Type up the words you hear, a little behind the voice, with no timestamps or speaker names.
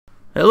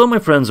Hello my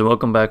friends and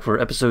welcome back for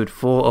episode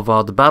 4 of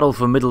our The Battle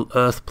for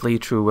Middle-earth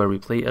playthrough where we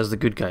play as the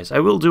good guys. I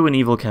will do an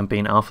evil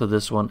campaign after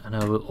this one, and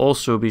I will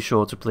also be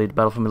sure to play The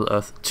Battle for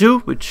Middle-earth 2,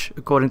 which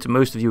according to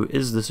most of you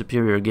is the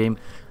superior game,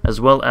 as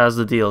well as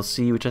the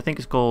DLC, which I think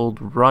is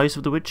called Rise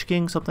of the Witch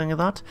King, something like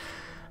that.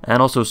 And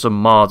also some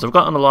mods. I've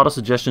gotten a lot of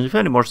suggestions. If you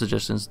have any more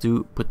suggestions,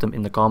 do put them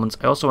in the comments.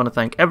 I also want to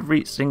thank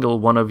every single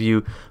one of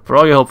you for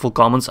all your helpful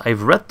comments.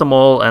 I've read them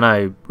all and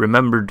I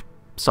remembered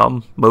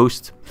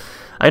most.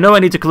 I know I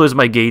need to close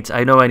my gate.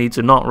 I know I need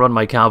to not run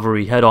my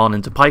cavalry head-on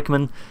into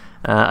pikemen.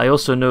 I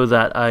also know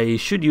that I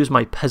should use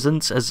my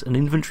peasants as an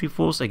infantry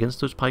force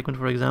against those pikemen,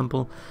 for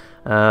example.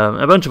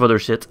 A bunch of other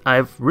shit.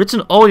 I've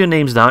written all your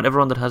names down,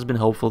 everyone that has been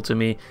helpful to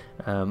me.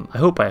 I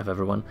hope I have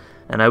everyone.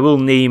 And I will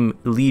name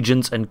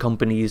legions and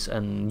companies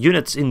and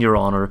units in your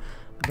honor.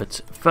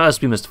 But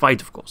first we must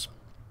fight, of course.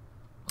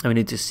 And we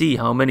need to see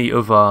how many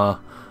of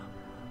our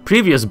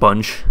previous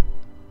bunch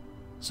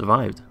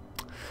survived.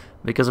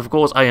 Because of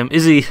course I am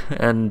Izzy,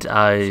 and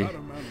I'll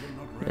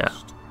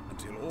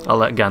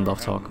let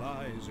Gandalf talk.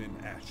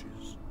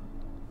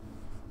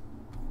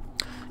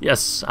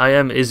 Yes, I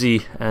am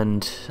Izzy,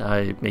 and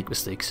I make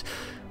mistakes.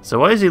 So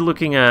why is he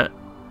looking at...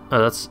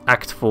 Oh, that's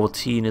Act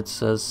 14, it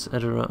says.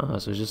 Oh,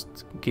 so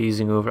just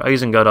gazing over.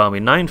 Isengard army,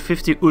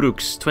 950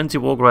 Uruks, 20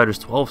 Warg Riders,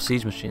 12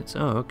 siege machines.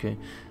 Oh, okay.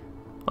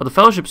 Oh, the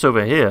Fellowship's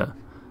over here.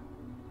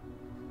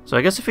 So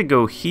I guess if we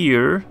go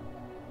here...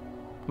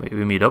 Wait,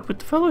 we meet up with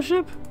the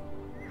Fellowship?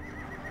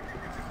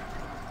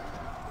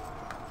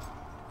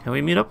 Can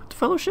we meet up with the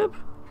Fellowship?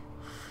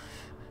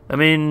 I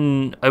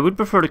mean, I would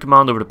prefer to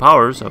command over the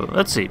power, so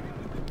let's see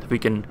if we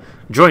can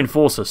join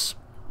forces.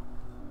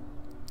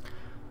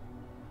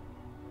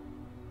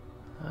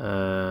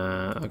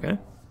 Okay.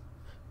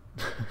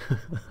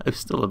 I'm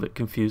still a bit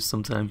confused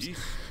sometimes.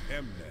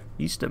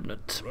 East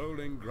Emnet.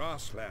 Rolling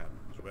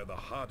grasslands where the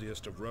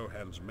hardiest of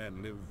Rohan's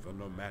men live a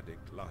nomadic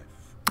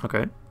life.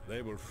 Okay.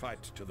 They will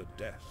fight to the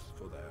death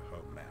for their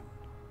homeland.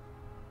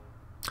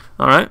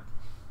 Alright.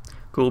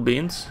 Cool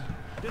beans.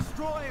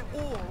 Destroy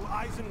all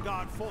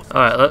Isengard forces.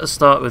 Alright, let us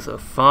start with a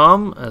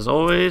farm, as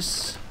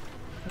always.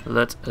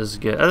 Let us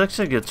get... I'll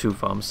actually get 2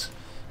 farms.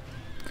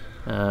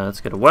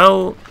 Let's get a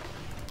well.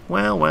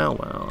 Well.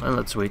 And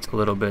let's wait a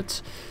little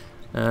bit.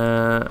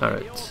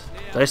 Alright.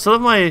 Do I still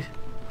have my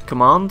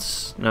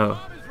commands? No.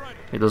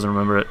 He doesn't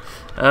remember it.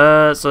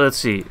 So let's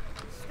see.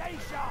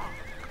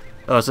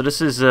 Oh, so this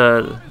is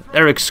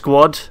Eric's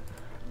squad.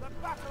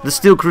 The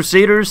Steel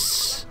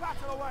Crusaders.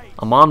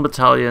 Amon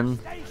Battalion.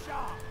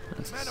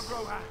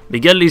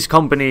 Miguel's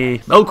company,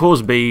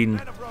 Melkor's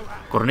Bane,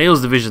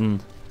 Cornel's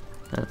division.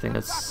 I think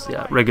that's,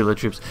 yeah, regular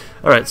troops.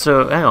 Alright,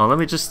 so hang on, let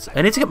me just...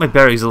 I need to get my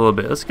barracks a little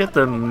bit. Let's get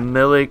the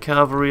melee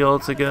cavalry all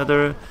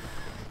together.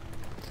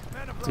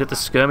 Let's get the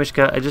skirmish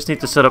cat. I just need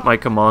to set up my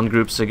command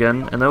groups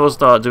again, and then we'll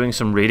start doing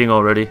some raiding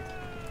already.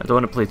 I don't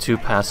want to play too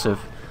passive.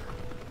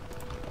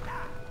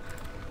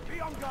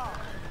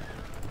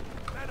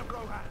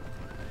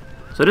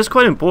 So it is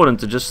quite important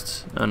to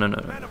just... No.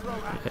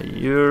 Yeah,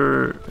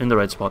 you're in the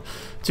right spot.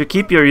 To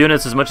keep your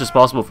units as much as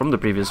possible from the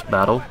previous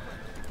battle.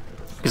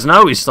 Because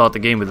now we start the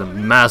game with a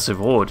massive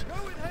horde.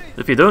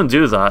 If you don't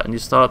do that, and you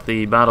start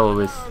the battle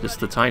with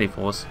just a tiny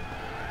force.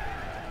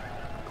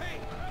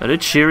 Are they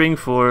cheering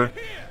for...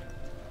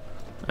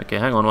 Okay,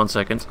 hang on 1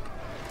 second.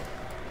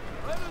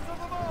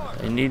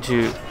 I need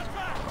you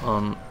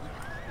on...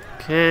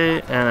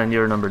 Okay, and then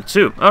you're number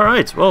 2.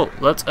 Alright, well,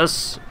 let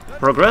us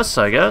progress,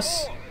 I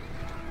guess.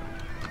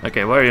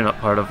 Okay, why are you not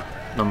part of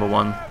number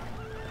 1?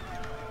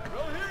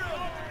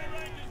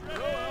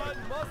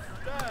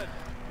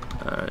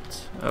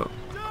 Alright. Oh,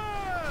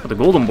 the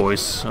golden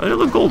boys. Oh, they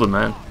look golden,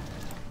 man.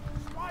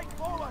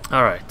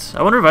 Alright.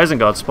 I wonder if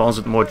Isengard spawns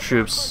with more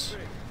troops.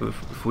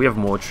 If we have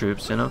more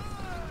troops, you know?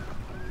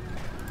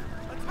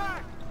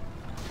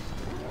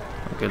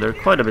 Okay, they're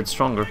quite a bit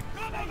stronger.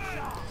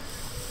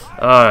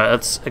 Alright,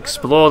 let's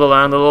explore the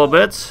land a little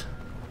bit.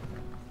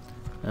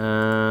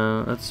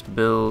 Let's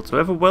build... Do I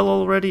have a well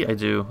already? I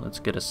do. Let's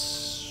get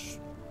let's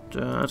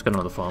get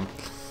another farm.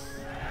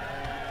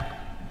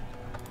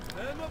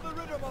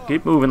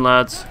 Keep moving,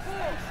 lads.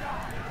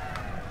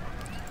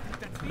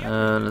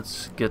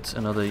 Let's get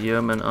another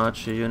yeoman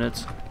archer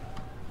unit.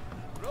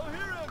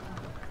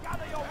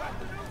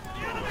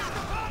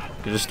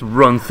 Just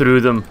run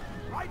through them.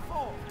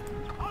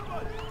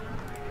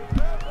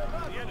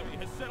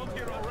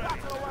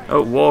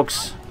 Oh,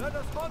 walks.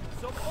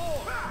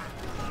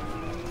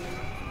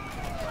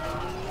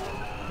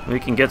 We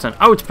can get an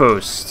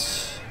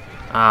outpost.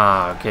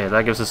 Ah, okay,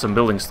 that gives us some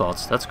building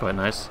slots. That's quite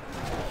nice.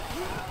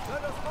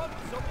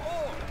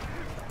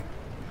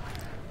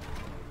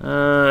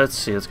 Let's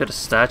see, let's get a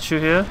statue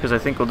here, because I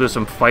think we'll do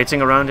some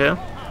fighting around here.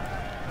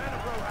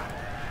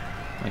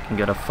 I can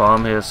get a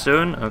farm here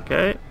soon,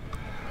 okay.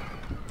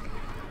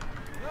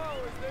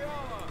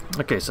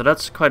 Okay, so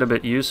that's quite a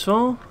bit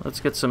useful.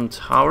 Let's get some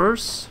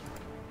towers.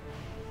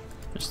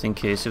 Just in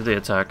case if they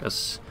attack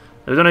us.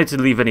 We don't need to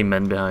leave any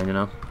men behind, you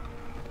know.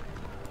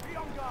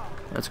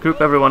 Let's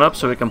group everyone up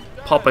so we can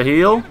pop a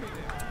heal.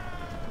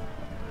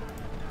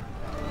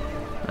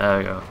 There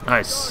we go.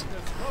 Nice.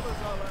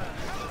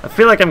 I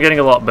feel like I'm getting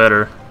a lot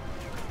better.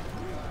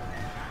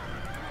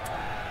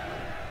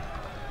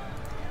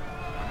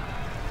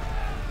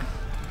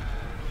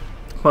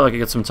 Well, I could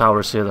get some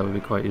towers here, that would be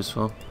quite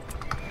useful.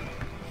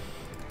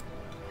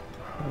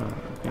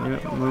 Can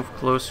you move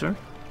closer?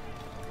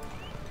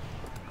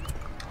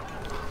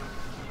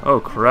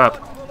 Oh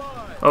crap.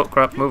 Oh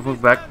crap,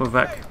 move back, move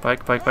back.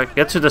 Pike.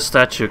 Get to the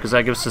statue, because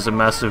that gives us a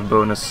massive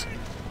bonus.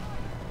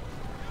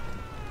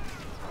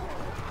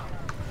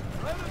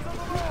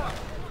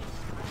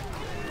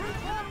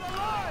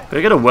 Can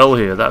we get a well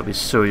here? That would be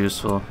so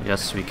useful.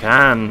 Yes, we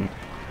can.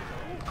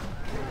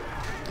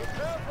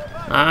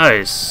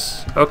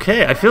 Nice.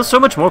 Okay, I feel so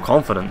much more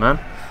confident, man.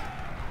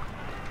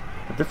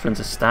 The difference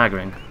is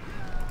staggering.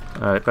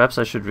 Alright, perhaps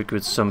I should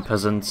recruit some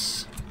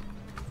peasants.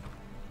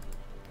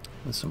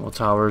 And some more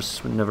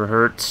towers would never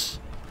hurt.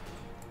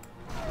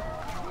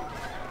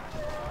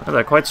 Oh,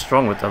 they're quite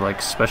strong with their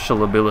like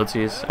special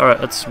abilities.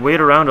 Alright, let's wait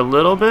around a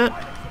little bit.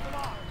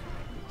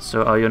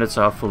 So our units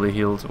are fully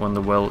healed when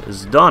the well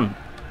is done.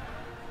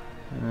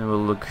 And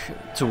we'll look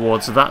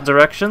towards that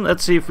direction.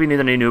 Let's see if we need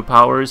any new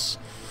powers.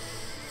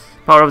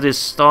 Power of the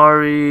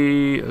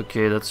Starry.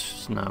 Okay,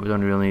 that's... no, we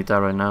don't really need that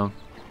right now.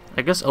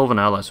 I guess Elven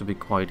Allies would be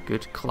quite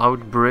good.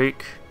 Cloud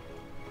Break.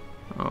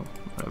 Oh,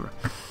 whatever.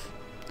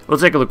 We'll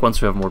take a look once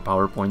we have more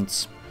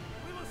PowerPoints.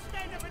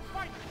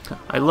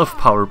 I love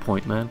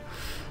PowerPoint, man.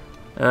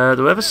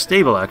 Do I have a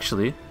stable,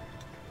 actually?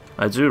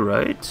 I do,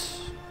 right?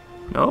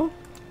 No?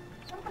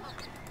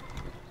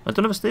 I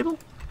don't have a stable?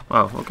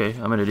 Wow, okay,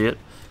 I'm an idiot.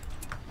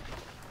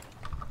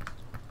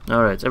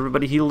 Alright,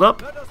 everybody healed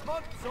up?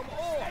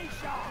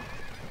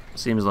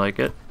 Seems like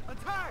it.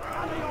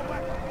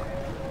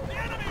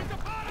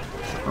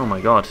 Oh my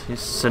god,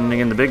 he's sending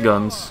in the big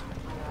guns.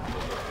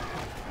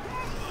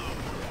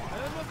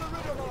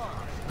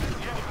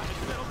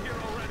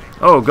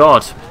 Oh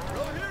god.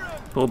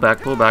 Pull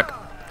back, pull back.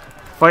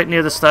 Fight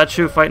near the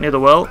statue, fight near the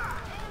well.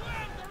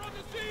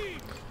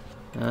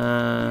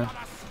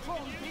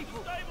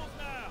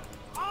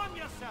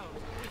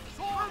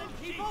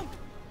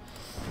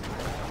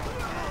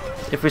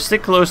 If we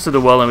stick close to the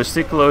well and we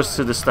stick close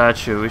to the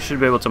statue, we should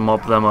be able to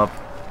mop them up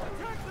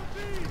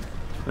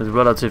with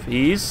relative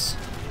ease.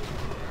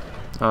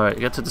 Alright,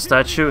 get to the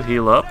statue,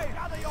 heal up.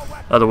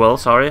 The well,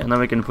 sorry, and then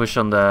we can push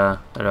on the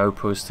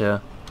outpost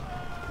here.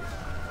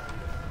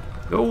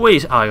 Go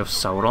away, Eye of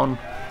Sauron.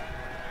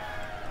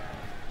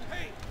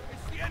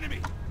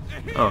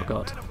 Oh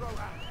god.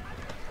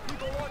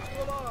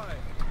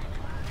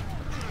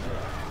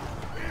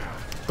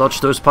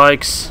 Dodge those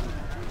pikes.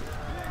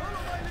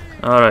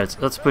 Alright,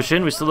 let's push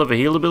in. We still have a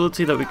heal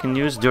ability that we can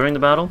use during the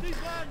battle.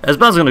 This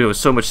battle's gonna go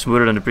so much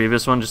smoother than the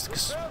previous one, just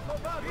because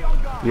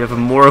we have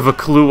more of a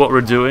clue what we're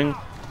doing.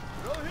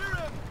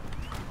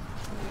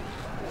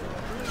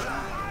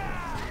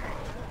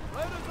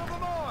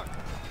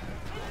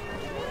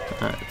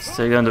 Alright, let's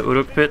take down the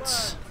Uruk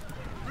pits.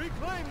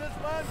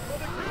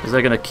 Is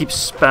that gonna keep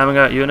spamming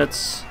out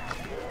units?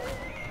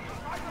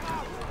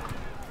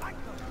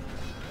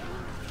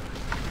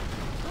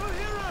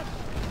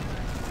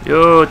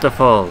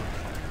 Beautiful.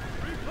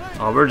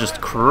 Oh, we're just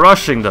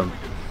crushing them.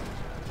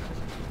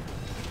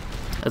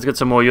 Let's get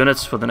some more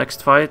units for the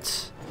next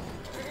fight.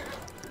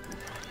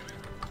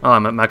 Oh,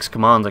 I'm at max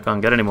command. I can't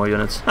get any more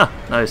units. Ha,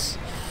 nice.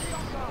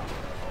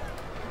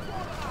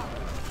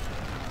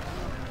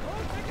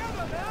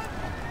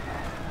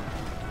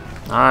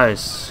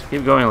 Nice.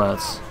 Keep going,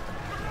 lads.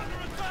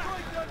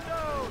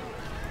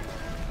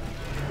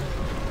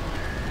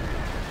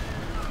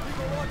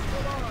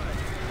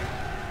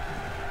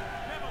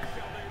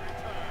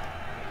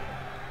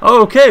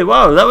 Okay,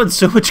 wow, that went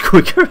so much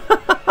quicker.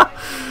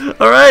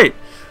 Alright.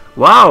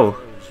 Wow.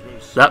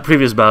 That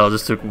previous battle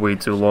just took way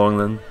too long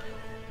then.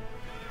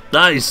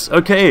 Nice,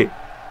 okay.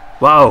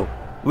 Wow.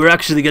 We're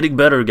actually getting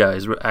better,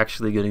 guys. We're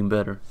actually getting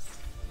better.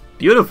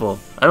 Beautiful.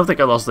 I don't think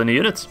I lost any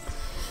units.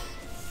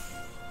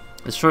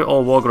 Destroy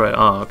all war right.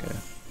 Ah, okay.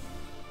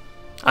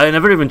 I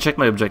never even checked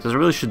my objectives. I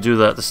really should do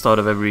that at the start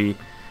of every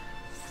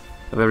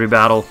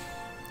battle.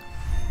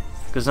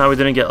 Because now we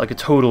didn't get like a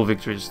total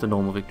victory, just a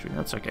normal victory.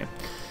 That's okay.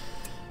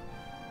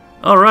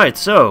 Alright,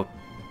 so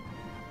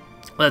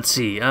let's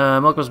see.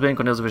 Malcolm's Bane,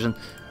 Cornel's Division.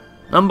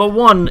 Number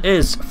 1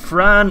 is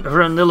Fran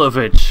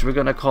Ranilovich. We're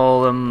gonna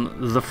call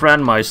them the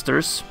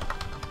Franmeisters,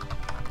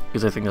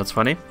 because I think that's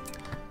funny.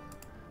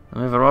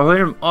 We have a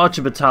Rohan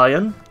Archer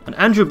Battalion. And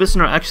Andrew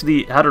Bissner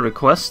actually had a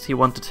request. He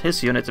wanted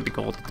his unit to be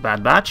called the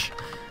Bad Batch.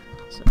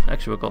 So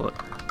actually we'll call it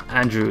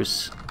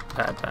Andrew's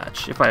Bad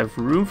Batch. If I have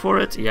room for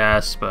it,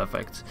 yes,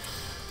 perfect.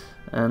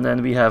 And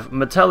then we have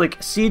Metallic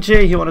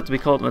CJ. He wanted to be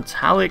called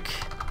Metallic.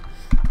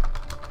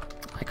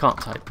 I can't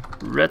type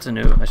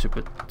retinue. I should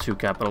put 2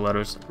 capital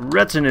letters.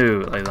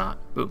 Retinue, like that.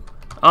 Boom.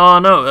 Oh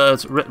no,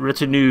 it's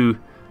retinue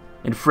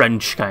in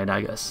French, kind of,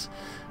 I guess.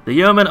 The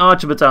Yeoman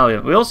Archer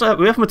Battalion. We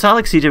have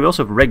Metallic CJ. We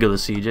also have regular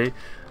CJ.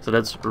 So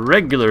that's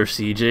regular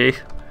CJ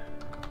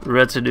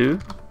retinue.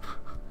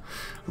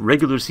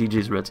 Regular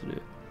CJ's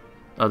retinue.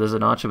 Oh, there's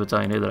an Archer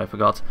Battalion here that I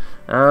forgot.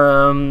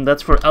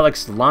 That's for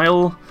Alex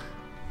Lyle.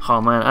 Oh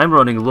man, I'm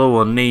running low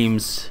on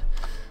names.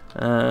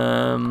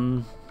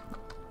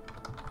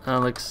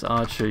 Alex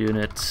Archer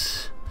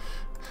unit.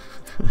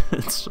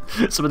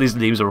 Some of these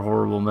names are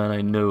horrible, man,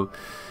 I know.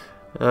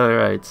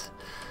 Alright.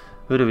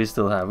 Who do we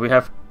still have? We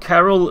have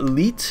Carol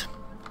Leet.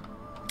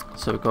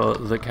 So we call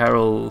it the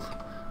Carol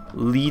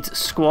Leet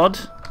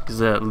Squad. Because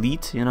they're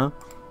elite, you know?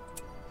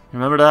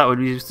 Remember that when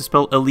we used to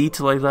spell elite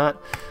like that?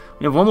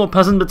 We have one more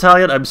peasant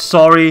battalion. I'm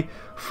sorry,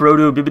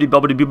 Frodo Bibbidi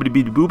Bobbidi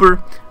Bibbidi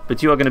Boober,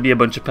 but you are going to be a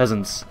bunch of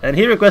peasants. And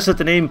he requested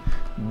the name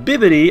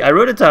Bibbidi. I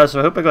wrote it down, so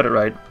I hope I got it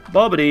right.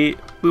 Bobbidi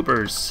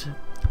Boopers.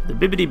 The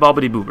Bibbidi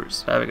Bobbidi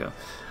Boopers. There we go.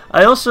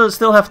 I also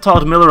still have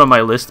Todd Miller on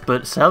my list,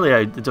 but sadly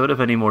I don't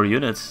have any more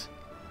units.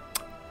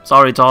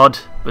 Sorry, Todd,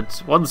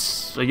 but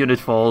once a unit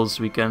falls,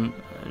 we can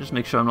just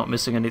make sure I'm not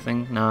missing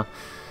anything. Nah.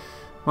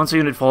 Once a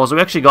unit falls,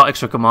 we actually got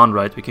extra command,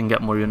 right? We can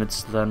get more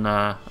units, then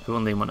I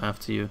won't name one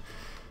after you.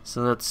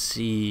 So let's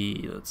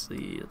see.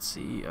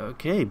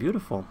 Okay,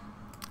 beautiful.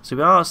 So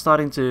we are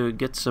starting to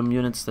get some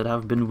units that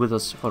have been with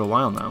us for a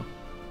while now.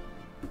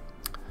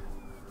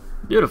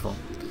 Beautiful.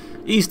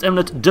 East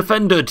Emlet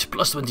defended,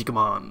 +20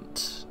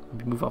 command.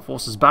 We move our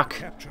forces back.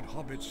 Captured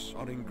hobbits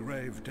are in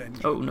grave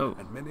danger. Oh no.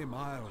 And many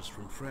miles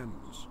from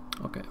friends.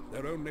 Okay.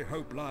 Their only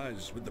hope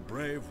lies with the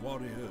brave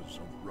warriors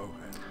of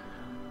Rohan.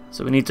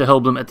 So we need to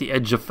help them at the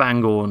edge of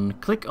Fangorn.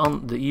 Click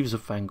on the eaves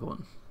of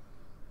Fangorn.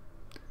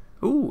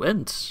 Ooh,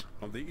 Ents.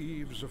 On the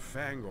eaves of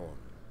Fangorn,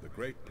 the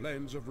great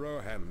plains of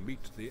Rohan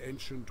meet the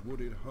ancient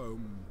wooded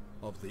home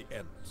of the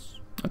Ents.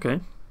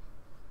 Okay.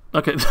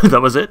 Okay,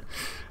 that was it?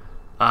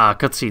 Ah,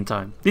 cutscene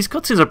time. These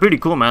cutscenes are pretty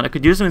cool, man. I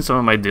could use them in some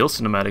of my Dale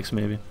cinematics,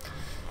 maybe.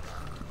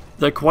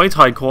 They're quite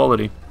high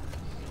quality.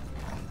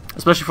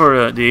 Especially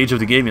for the age of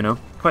the game, you know.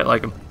 Quite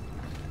like them.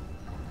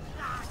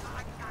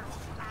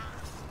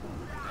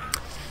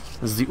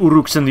 As the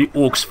Uruks and the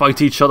Orcs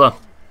fight each other.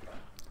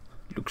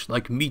 Looks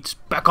like meat's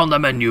back on the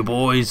menu,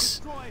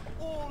 boys.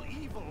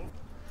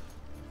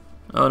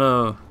 Oh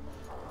no.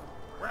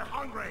 We're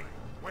hungry.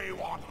 We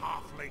want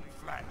halfling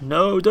flesh.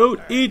 No, don't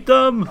eat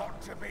them!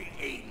 Not to be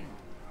eaten.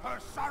 Her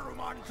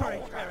Saruman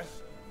told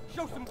us.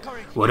 Show some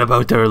courage. What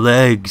about their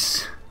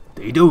legs?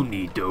 They don't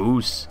need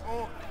those.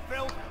 Oh,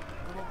 filth.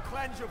 We will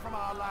cleanse you from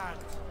our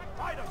lands.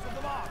 Hide us from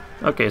the mark.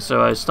 Okay,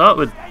 so I start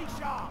with Stay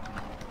sharp.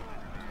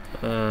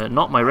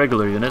 not my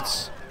regular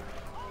units.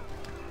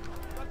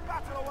 But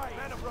battle away.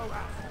 Men of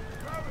Rohan.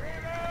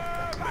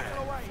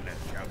 Battle away.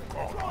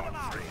 Draw them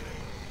out.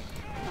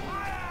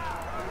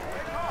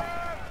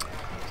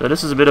 So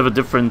this is a bit of a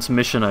different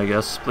mission, I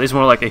guess. Plays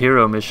more like a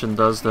hero mission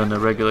does than a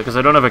regular, because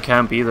I don't have a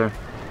camp either.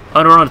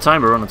 Oh, no, we're on a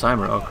timer, we're on a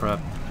timer. Oh, crap.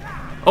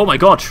 Oh my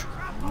gosh!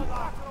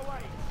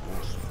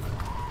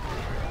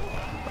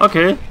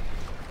 Okay.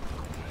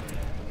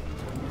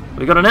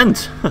 We got an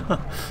end!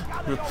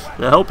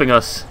 They're helping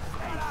us.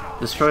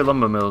 Destroy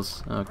lumber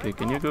mills. Okay,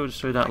 can you go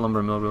destroy that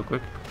lumber mill real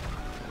quick?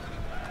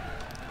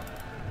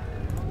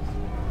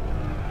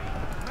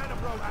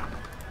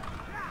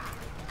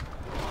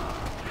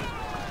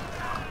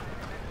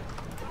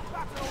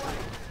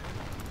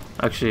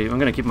 Actually, I'm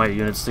gonna keep my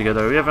units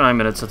together. We have 9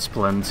 minutes, that's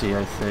plenty,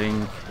 I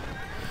think.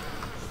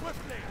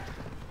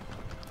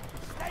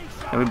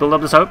 Can we build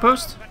up this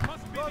outpost?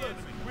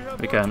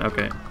 We can,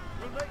 okay.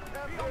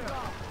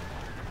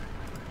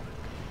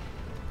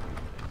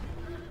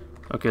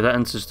 Okay, that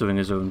Ents is doing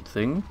his own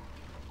thing.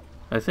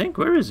 I think.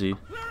 Where is he?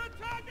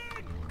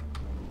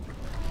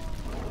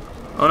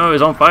 Oh no,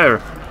 he's on fire.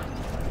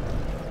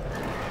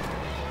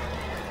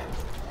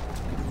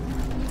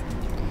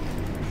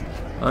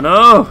 Oh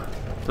no!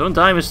 Don't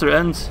die, Mr.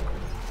 Ent.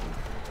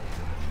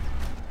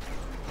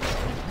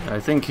 I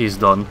think he's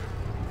done.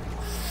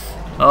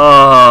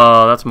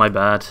 Oh, that's my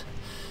bad.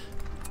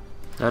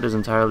 That is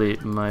entirely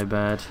my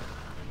bad.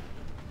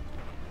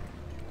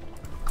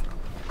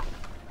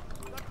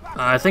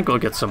 I think we'll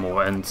get some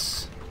more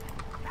Ents.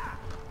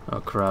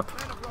 Oh crap.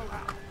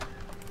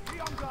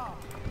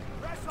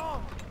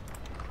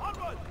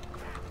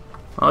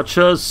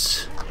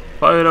 Archers!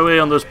 Fire away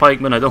on those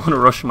pikemen. I don't want to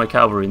rush my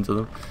cavalry into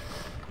them.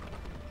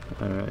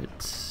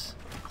 Alright.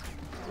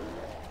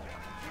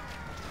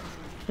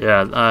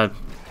 Yeah, I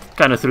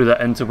kind of threw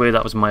that Ent away.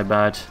 That was my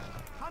bad.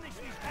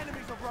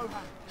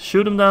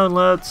 Shoot him down,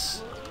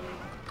 lads.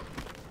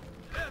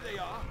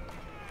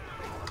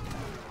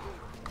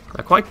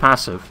 They're quite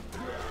passive.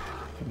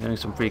 I'm getting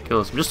some free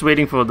kills. I'm just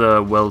waiting for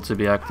the well to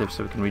be active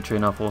so we can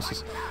retrain our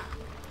forces.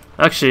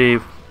 Actually,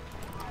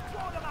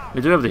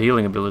 we do have the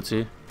healing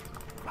ability.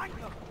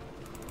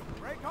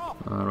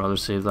 I'd rather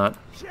save that.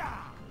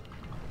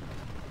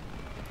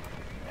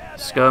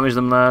 Skirmish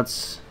them,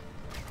 lads.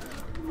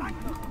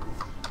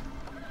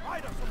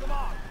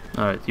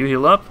 Alright, you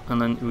heal up,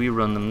 and then we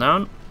run them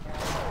down.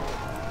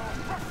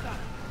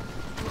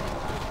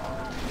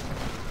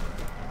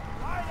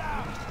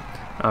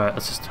 Alright,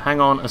 let's just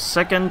hang on a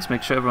second,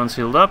 make sure everyone's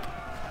healed up.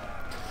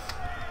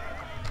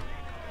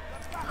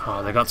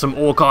 Oh, they got some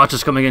orc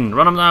archers coming in.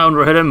 Run them down,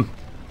 we'll hit him.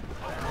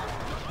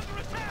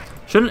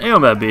 Shouldn't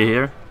Eomer be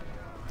here?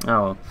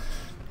 Oh well.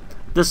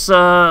 This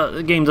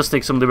game does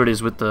take some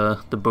liberties with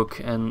the book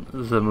and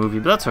the movie,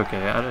 but that's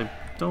okay. I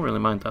don't really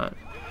mind that.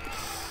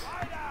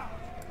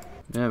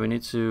 Yeah, we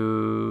need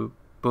to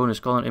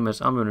bonus call on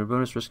MS Amber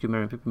bonus rescue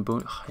Mary and Pippin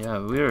bonus. Yeah,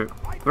 we're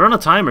on a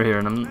timer here,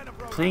 and I'm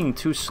playing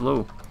too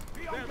slow.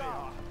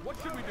 What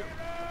should we do?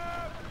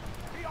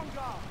 Be on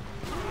guard.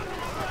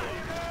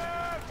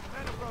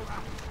 Men of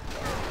Rohan.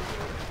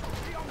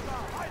 Be on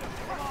guard. Hide 'em.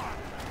 Come on.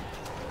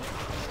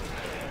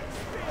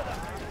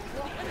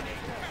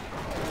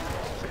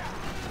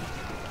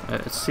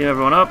 Alright, let's team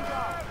everyone up.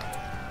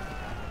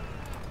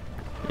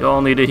 You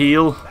all need a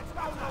heal.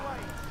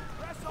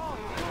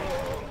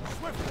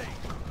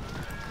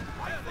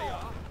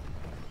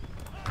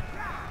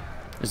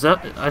 Is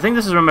that? I think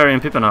this is where Merry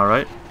and Pippin are,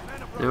 right?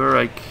 They were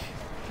like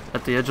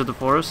at the edge of the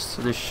forest,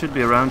 so they should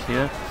be around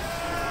here.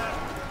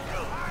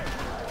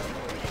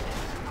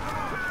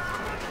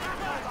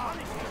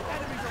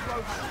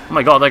 Oh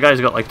my god, that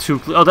guy's got like two.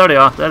 Oh, there they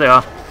are. There they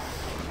are.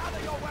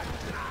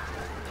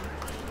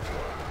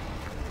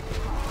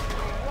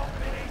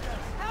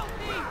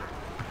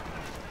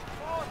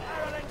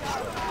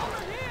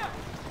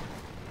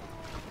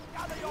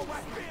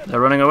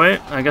 They're running away.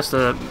 I guess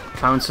that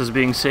counts as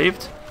being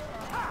saved.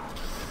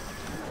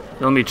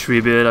 They'll meet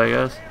Treebeard, I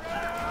guess.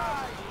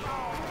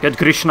 Get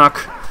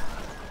Grishnak.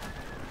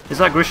 Is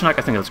that Grishnak?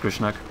 I think that's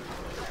Grishnak.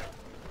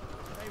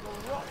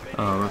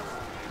 Oh.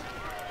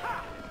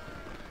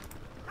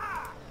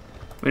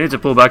 We need to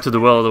pull back to the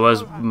well,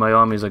 otherwise my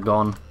armies are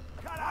gone.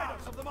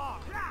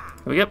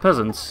 Can we get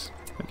peasants?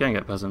 We can't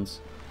get peasants.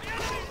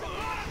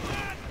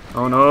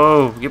 Oh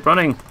no! Keep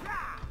running!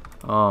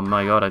 Oh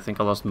my god, I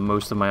think I lost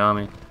most of my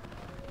army.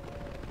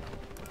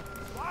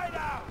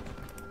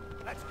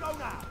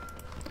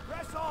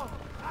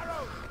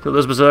 Kill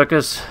those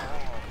berserkers.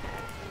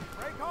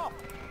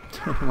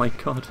 Oh my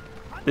god.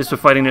 This for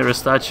fighting near a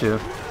statue.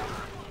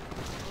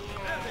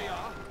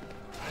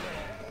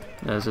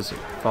 Yeah, this is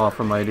far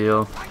from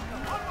ideal.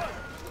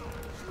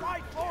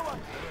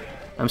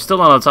 I'm still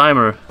on a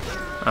timer.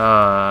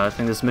 I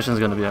think this mission's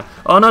gonna be a...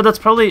 Oh no, that's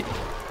probably...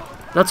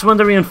 That's when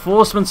the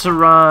reinforcements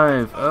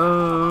arrive.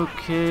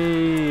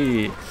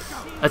 Okay.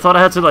 I thought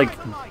I had to like...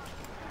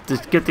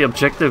 get the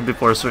objective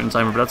before a certain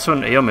timer, but that's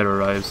when Eomir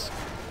arrives.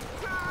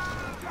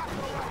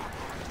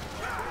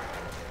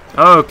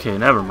 Okay,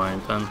 never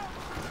mind then.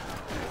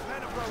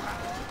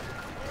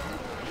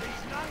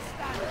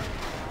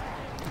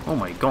 Oh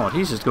my god,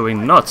 he's just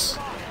going nuts.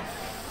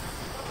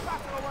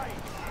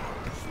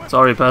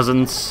 Sorry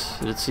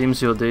peasants, it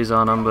seems your days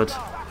are numbered.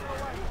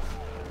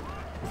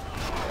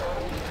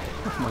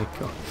 Oh my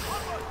god.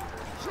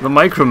 The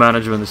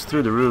micromanagement is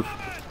through the roof.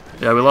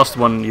 Yeah, we lost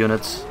one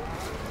unit.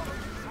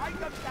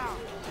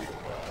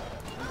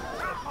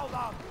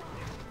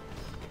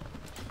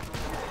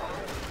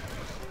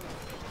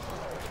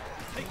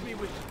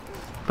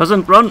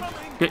 Peasant, run!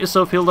 Get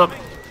yourself healed up.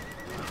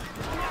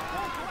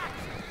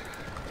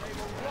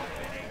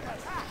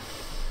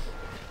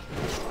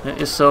 Get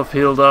yourself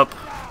healed up.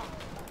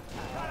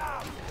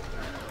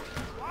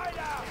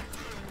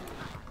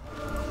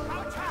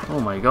 Oh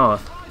my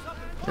god.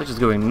 They're just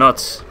going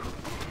nuts.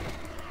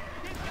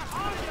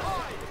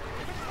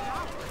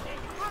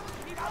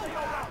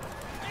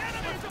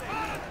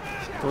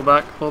 Pull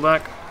back, pull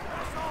back.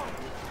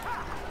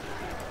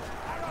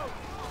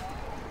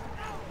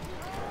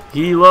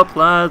 Heal up,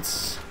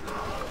 lads.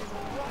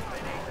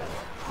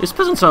 This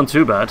doesn't sound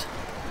too bad.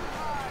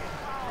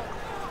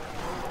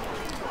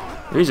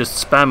 He's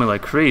just spamming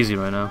like crazy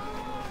right now.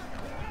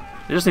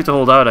 They just need to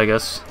hold out, I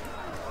guess.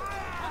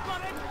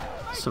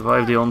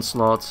 Survive the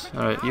onslaught.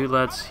 Alright, you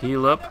lads,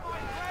 heal up.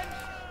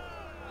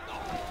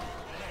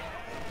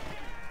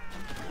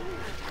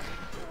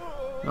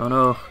 Oh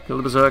no, kill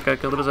the berserker,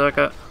 kill the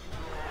berserker.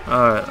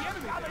 Alright.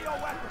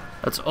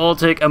 Let's all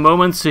take a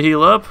moment to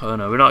heal up. Oh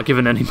no, we're not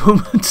given any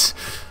moments.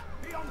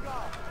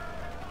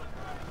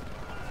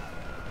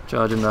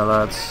 Charge in there,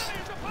 lads.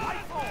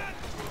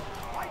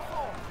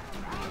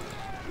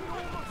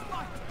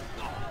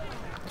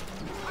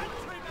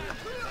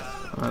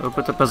 Alright, we'll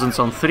put the peasants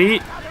on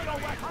 3.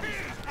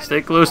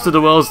 Stay close to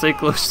the well, stay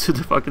close to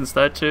the fucking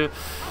statue.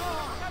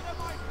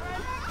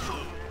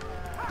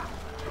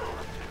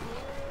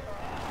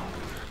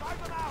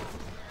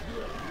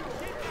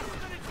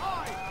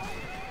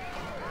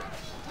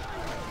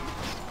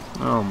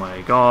 Oh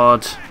my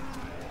god.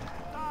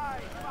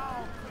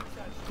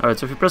 Alright,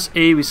 so if you press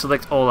A, we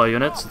select all our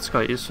units. It's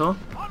quite useful.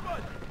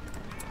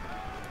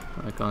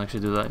 I can't actually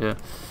do that here.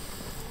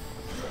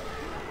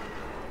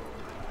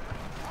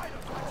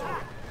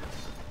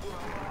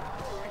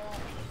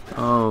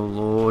 Oh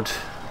lord.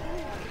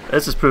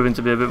 This is proving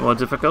to be a bit more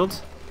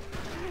difficult.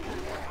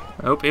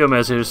 I hope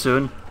Eomir's here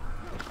soon.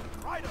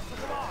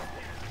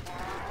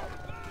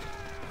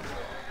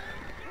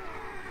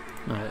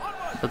 Alright,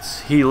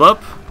 let's heal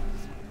up.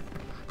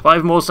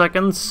 5 more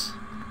seconds.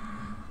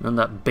 And then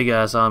that big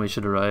ass army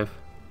should arrive.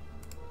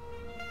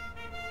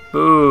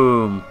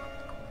 Boom.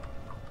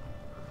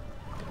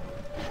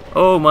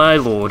 Oh my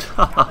lord.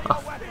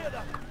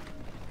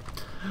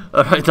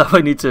 Alright, now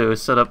I need to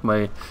set up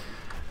my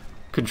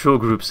control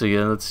groups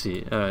again. Let's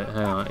see. Alright,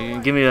 hang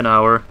on. Give me an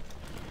hour.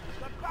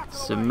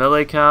 So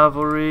melee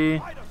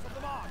cavalry.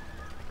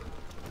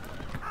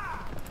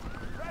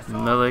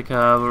 Melee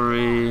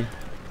cavalry.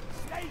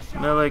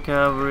 Melee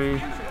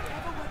cavalry.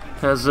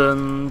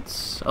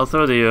 Peasants. I'll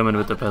throw the yeomen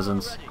with the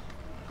peasants.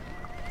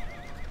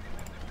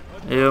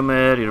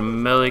 Eomer, your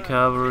melee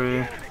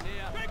cavalry.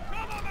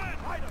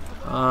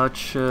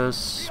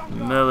 Archers,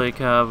 melee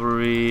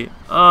cavalry,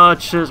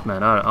 archers.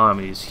 Man, our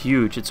army is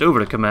huge. It's over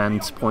the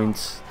command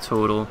points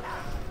total.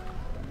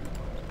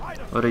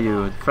 What are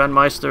you?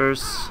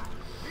 Friendmeisters.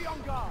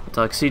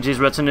 Attack CG's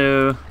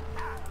retinue.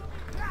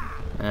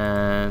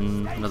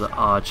 And another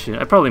archer.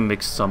 I probably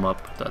mixed some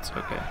up. That's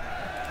okay.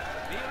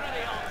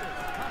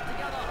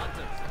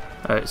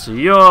 Alright, so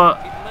you're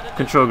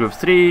control group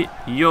 3,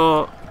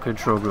 you're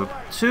control group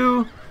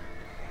 2.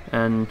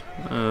 And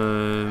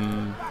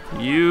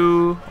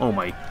you... Oh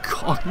my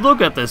god, look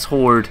at this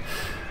horde!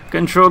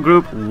 Control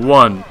group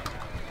 1.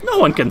 No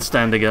one can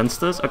stand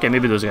against this. Okay,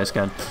 maybe those guys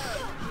can.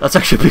 That's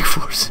actually a big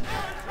force.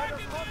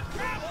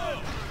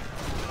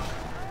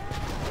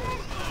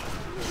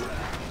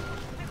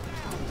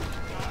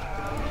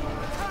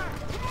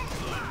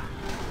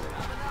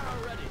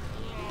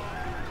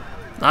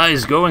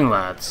 Nice going,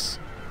 lads.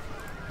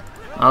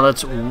 Now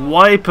let's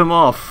wipe him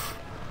off.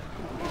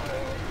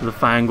 The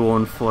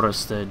Fangorn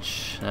Forest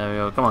Edge. There we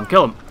go. Come on,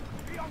 kill him.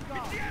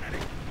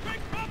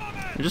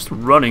 You're just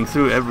running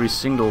through every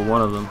single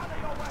one of them.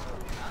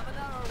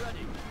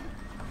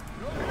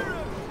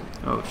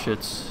 Oh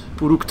shit.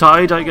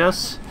 Uruk-hai, I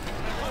guess.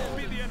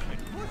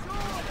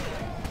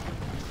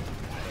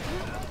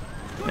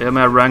 Yeah, am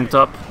I ranked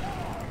up?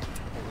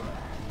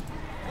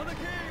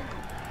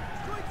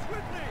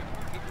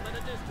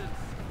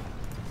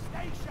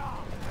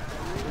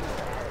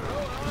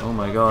 Oh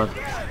my god.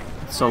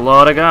 It's a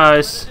lot of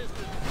guys.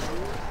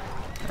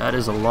 That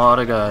is a lot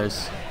of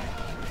guys.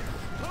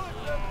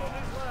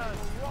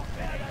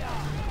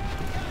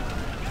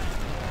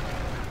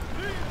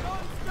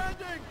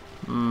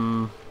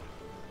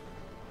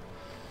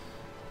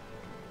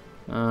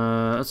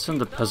 Let's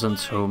send the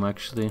peasants home,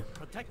 actually.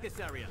 Protect this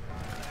area.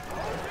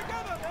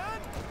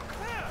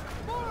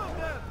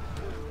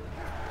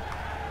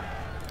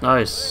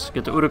 Nice.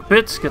 Get the Uruk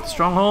pit, get the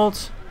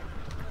stronghold.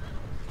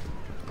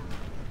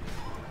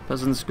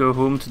 Peasants go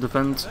home to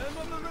defend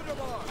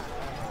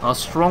our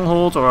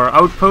stronghold, or our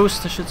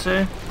outpost, I should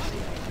say.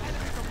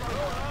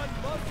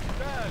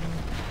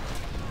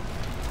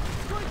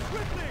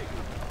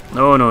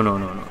 No, no, no,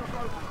 no, no.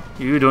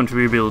 You don't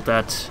rebuild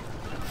that.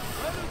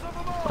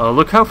 Oh,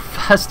 look how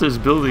fast those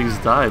buildings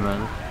die,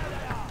 man.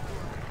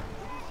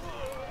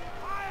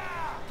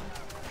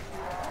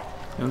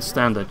 You don't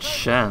stand a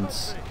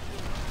chance.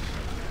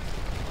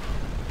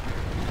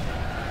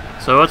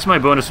 So what's my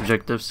bonus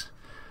objectives?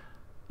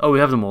 Oh, we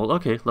have them all.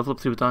 Okay, level up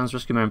 3 battalions,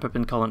 rescue Mary and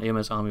Pippin, call on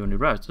AMS army when you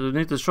arrive. So we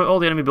need to destroy all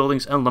the enemy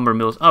buildings and lumber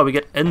mills. Oh, we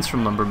get ends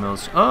from lumber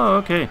mills. Oh,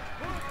 okay.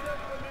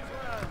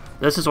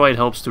 This is why it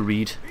helps to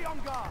read.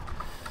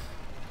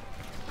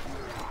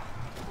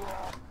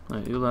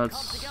 Alright, you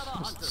lads,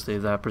 just stay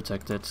there,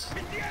 protected.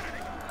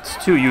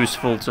 It's too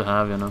useful to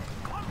have, you know.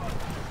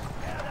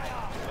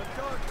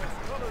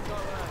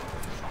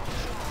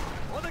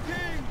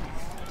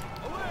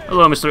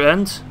 Hello, Mr.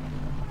 End.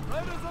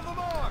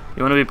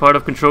 You want to be part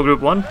of Control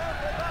Group 1?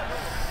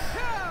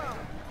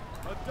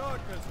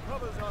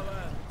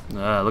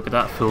 Ah, look at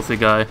that filthy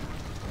guy.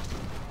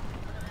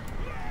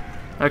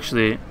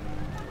 Actually,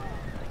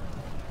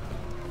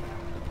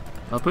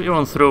 I'll put you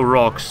on throw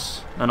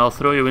rocks, and I'll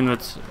throw you in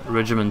with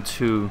Regiment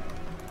 2.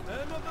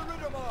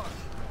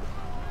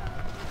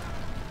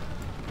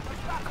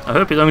 I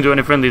hope you don't do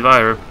any friendly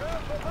fire.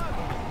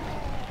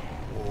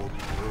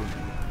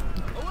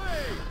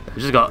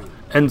 We just got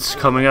ents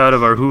coming out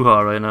of our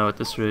hoo-ha right now at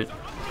this rate.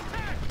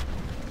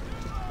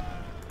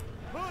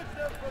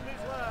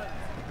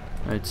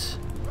 Right.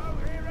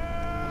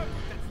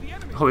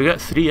 Oh, we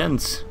got 3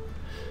 ents.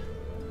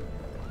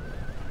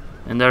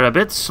 And they're a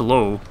bit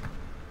slow.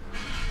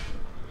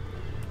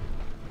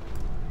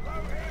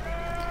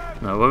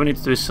 Now what we need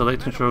to do is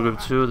select Control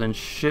Group 2, then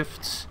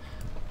Shift,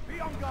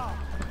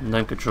 and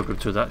then Control Group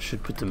 2. That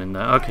should put them in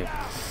there. Okay.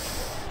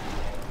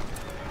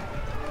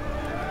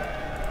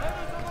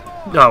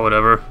 Ah,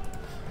 whatever.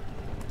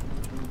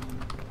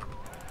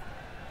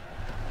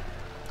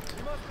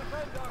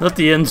 Let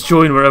the ends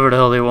join wherever the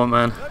hell they want,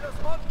 man.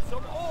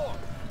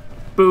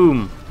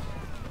 Boom!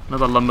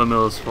 Another lumber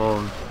mill has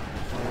fallen.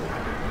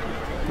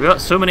 We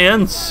got so many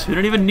ends, we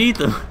don't even need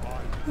them.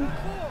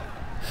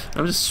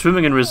 I'm just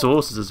swimming in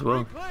resources as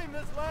well.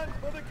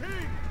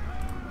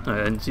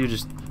 Alright, and you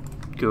just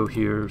go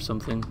here or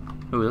something.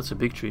 Oh, that's a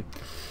big tree.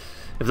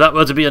 If that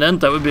were to be an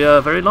ent, that would be a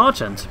very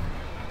large ent.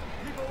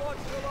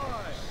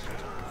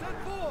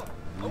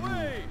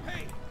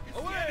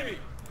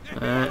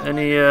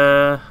 Any,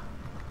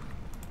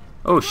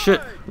 oh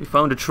shit, we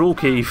found a troll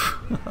cave.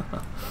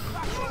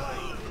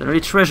 Is there any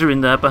treasure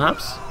in there,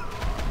 perhaps?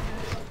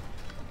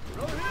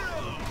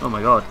 Oh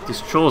my god,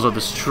 these trolls are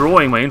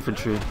destroying my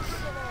infantry.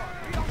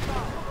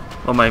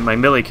 Oh, my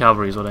melee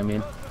cavalry is what I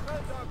mean.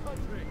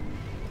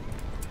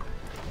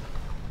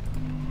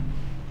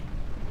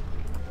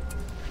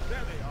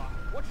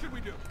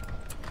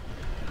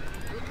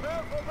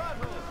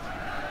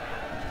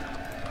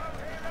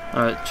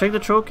 Alright, check the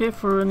trophy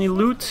for any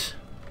loot.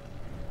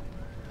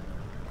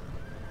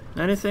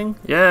 Anything?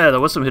 Yeah, there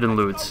was some hidden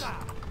loot.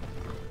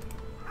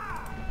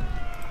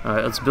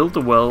 Alright, let's build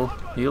the well,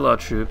 heal our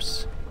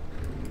troops.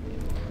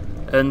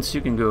 And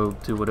you can go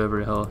do whatever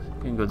the hell.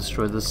 You can go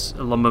destroy this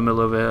lumber mill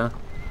over here.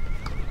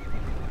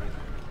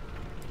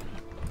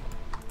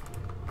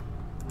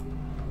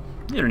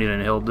 You don't need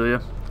any help, do you?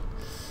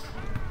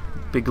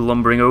 Big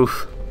lumbering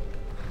oaf.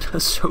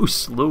 So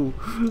slow.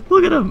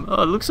 Look at him!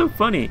 Oh, it looks so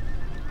funny.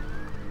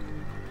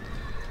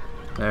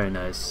 Very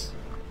nice.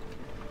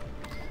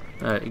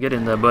 Alright, get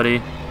in there,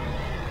 buddy.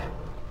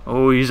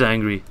 Oh, he's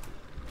angry.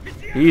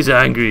 He's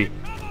angry.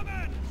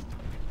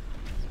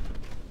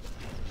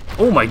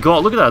 Oh my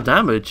god, look at that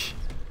damage.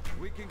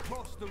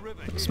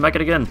 Smack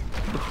it again.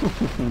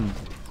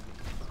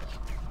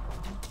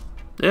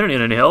 They don't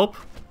need any help.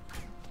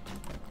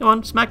 Come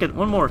on, smack it.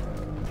 One more.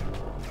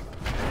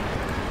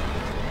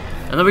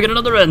 And then we get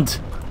another end.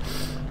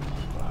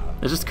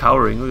 They're just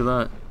cowering. Look at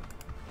that.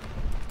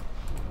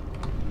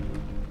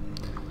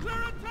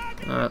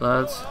 Alright,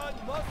 lads.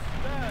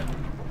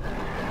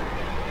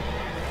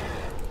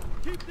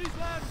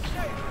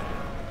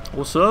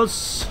 What's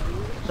us?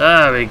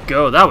 There we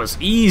go. That was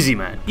easy,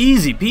 man.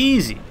 Easy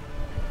peasy.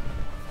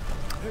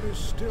 There is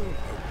still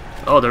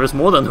hope. Oh, there is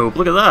more than hope.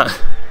 Look at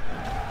that.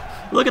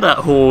 Look at that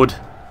horde.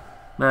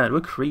 Man,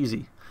 we're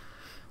crazy.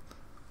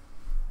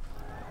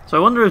 So I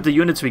wonder if the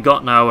units we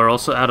got now are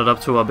also added up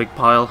to our big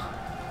pile.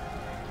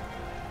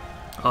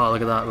 Oh,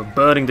 look at that. We're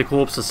burning the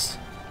corpses.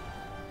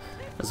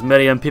 As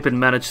Merry and Pippin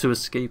managed to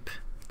escape.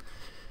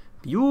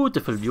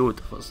 Beautiful,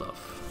 beautiful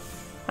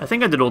stuff. I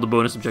think I did all the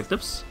bonus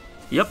objectives.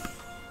 Yep.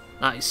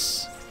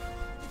 Nice.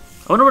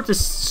 I wonder what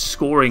this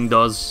scoring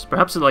does.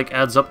 Perhaps it like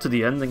adds up to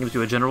the end and gives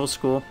you a general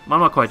score. I'm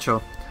not quite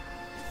sure.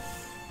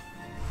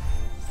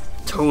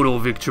 Total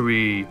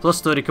victory. Plus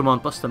 30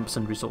 command, plus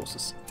 10%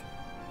 resources.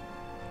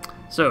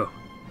 So,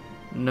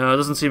 no, it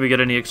doesn't seem we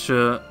get any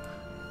extra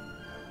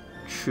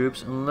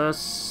troops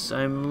unless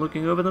I'm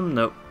looking over them.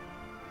 Nope.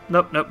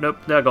 Nope, nope, nope.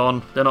 They're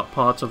gone. They're not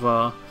part of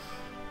our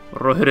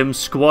Rohirrim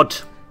squad.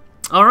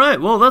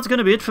 Alright, well that's going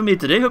to be it for me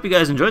today. Hope you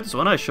guys enjoyed this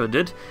one. I sure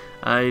did.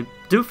 I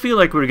do feel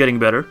like we're getting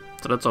better,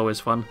 so that's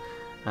always fun.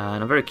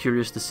 And I'm very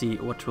curious to see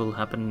what will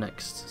happen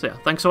next. So yeah,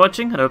 thanks for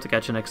watching, and I hope to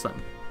catch you next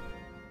time.